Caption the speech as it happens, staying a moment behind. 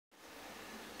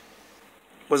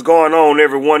What's going on,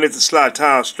 everyone? It's the Sly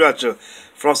Town Stretcher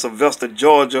from Sylvester,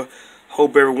 Georgia.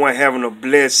 Hope everyone having a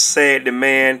blessed Saturday,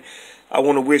 man. I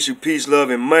want to wish you peace, love,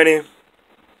 and money.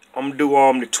 I'm gonna do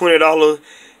the $20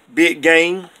 big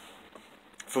game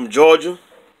from Georgia.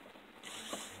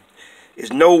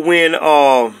 There's no win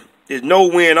all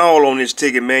on this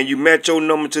ticket, man. You match your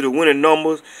number to the winning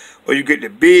numbers, or you get the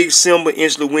big symbol,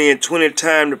 instantly win 20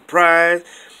 times the prize,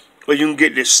 or you can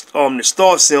get the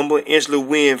star symbol, instantly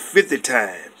win 50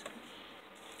 times.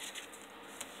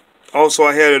 Also,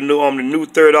 I had the new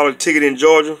 $30 ticket in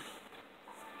Georgia,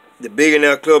 the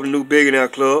Billionaire Club, the new Billionaire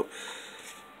Club.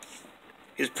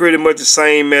 It's pretty much the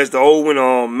same as the old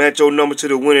one. Match your number to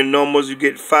the winning numbers. You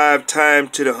get 5 times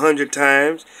to the 100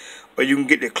 times, or you can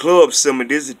get the club symbol.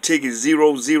 This is the ticket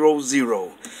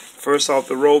 000. First off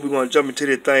the road, we're gonna jump into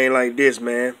this thing like this,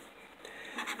 man.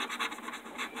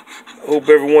 Hope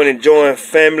everyone enjoying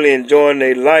family, enjoying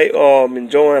their life,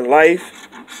 enjoying life.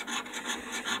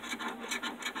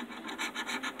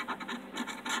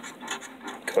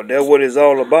 Cause that's what it's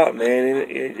all about, man.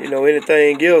 You know,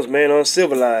 anything else, man,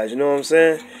 uncivilized. You know what I'm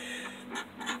saying?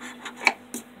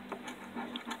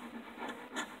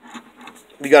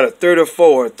 We got a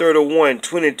 34, 31,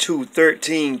 22,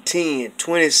 13, 10,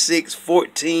 26,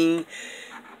 14,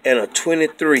 and a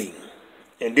 23.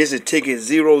 And this is ticket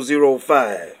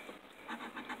 005.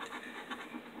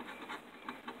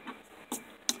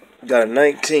 We got a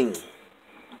 19.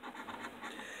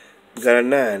 We got a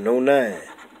 9, no 9.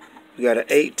 We got an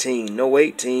 18, no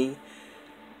 18.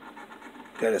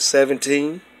 We got a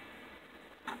 17.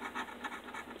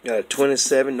 We got a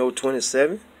 27, no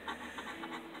 27.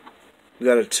 We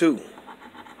got a 2.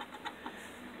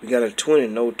 We got a 20,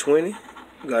 no 20.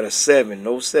 We got a 7,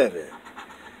 no 7.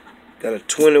 We got a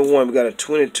 21, we got a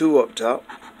 22 up top.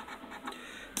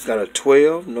 We got a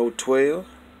 12, no 12.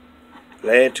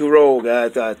 Last 2 roll,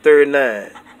 guys. Got a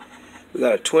 39. We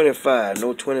got a 25,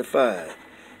 no 25.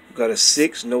 We got a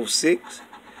 6, no 6.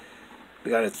 We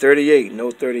got a 38,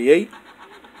 no 38.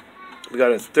 We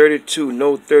got a 32,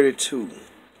 no 32.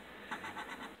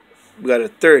 We got a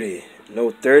 30, no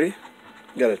 30.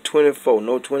 We got a 24,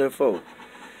 no 24.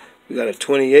 We got a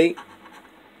 28.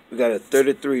 We got a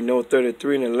 33, no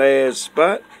 33 in the last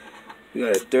spot. We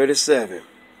got a 37.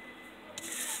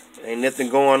 Ain't nothing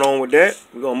going on with that.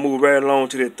 We're going to move right along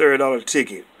to the $30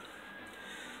 ticket.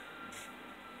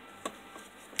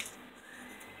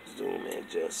 Zoom in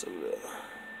just a little.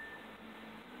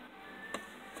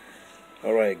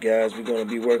 Alright, guys, we're going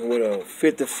to be working with a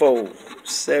 54,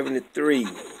 73,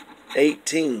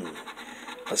 18,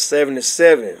 a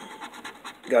 77,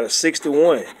 got a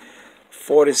 61,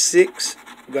 46,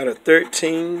 got a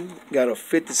 13, got a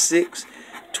 56,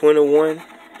 21,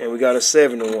 and we got a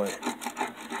 71.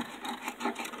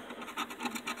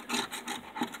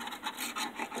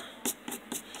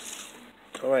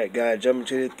 Alright, guys, jumping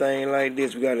to this thing like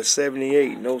this. We got a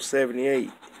 78, no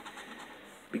 78.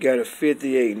 We got a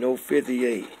 58, no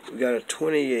 58. We got a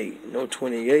 28, no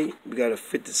 28. We got a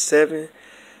 57,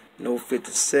 no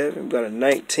 57. We got a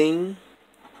 19.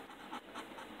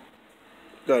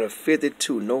 We got a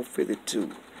 52, no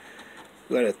 52.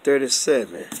 We got a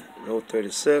 37, no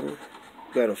 37.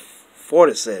 We got a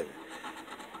 47.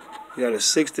 We got a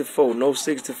 64, no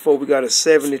 64. We got a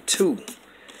 72.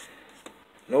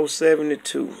 No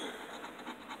 72.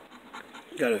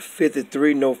 We got a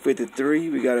 53, no 53.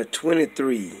 We got a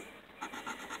 23.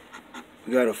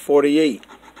 We got a 48.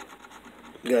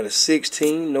 We got a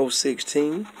 16, no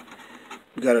 16.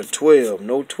 We got a 12,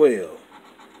 no 12.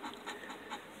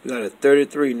 We got a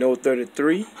 33, no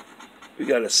 33. We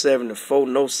got a 74,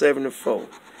 no 74.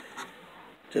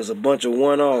 There's a bunch of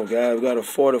 1 off, guys. We got a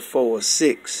 44, a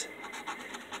 6.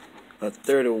 A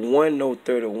 31, no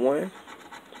 31.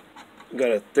 We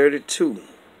got a 32.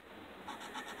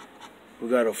 We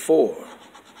got a 4.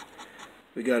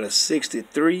 We got a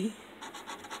 63.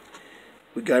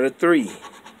 We got a 3.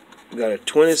 We got a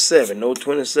 27. No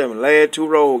 27. Last 2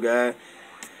 roll, guys.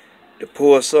 To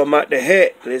pull something out the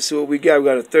hat. Let's see what we got. We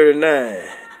got a 39.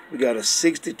 We got a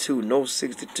 62. No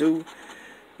 62.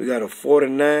 We got a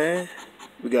 49.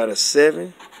 We got a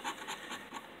 7.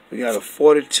 We got a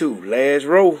 42. Last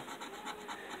row.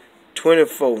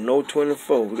 24, no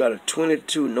 24. We got a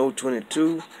 22, no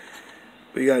 22.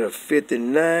 We got a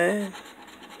 59.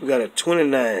 We got a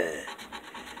 29.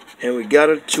 And we got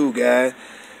a 2, guys.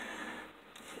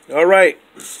 Alright.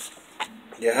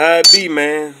 Yeah, how it be,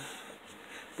 man.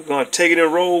 We're going to take it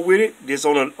and roll with it. This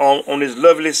on this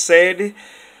lovely Saturday.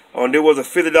 There was a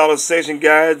 $50 section,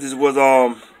 guys. This was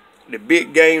the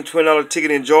big game $20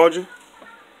 ticket in Georgia.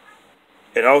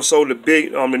 And also the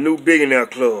new Billionaire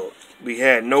Club. We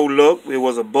had no luck. It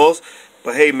was a bust.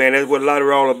 But hey, man, that's what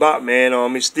lottery all about, man.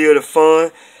 It's still the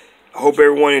fun. I hope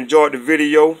everyone enjoyed the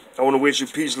video. I want to wish you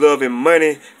peace, love, and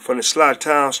money from the Sly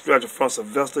Town Stretcher from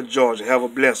Sylvester, Georgia. Have a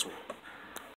blessed one.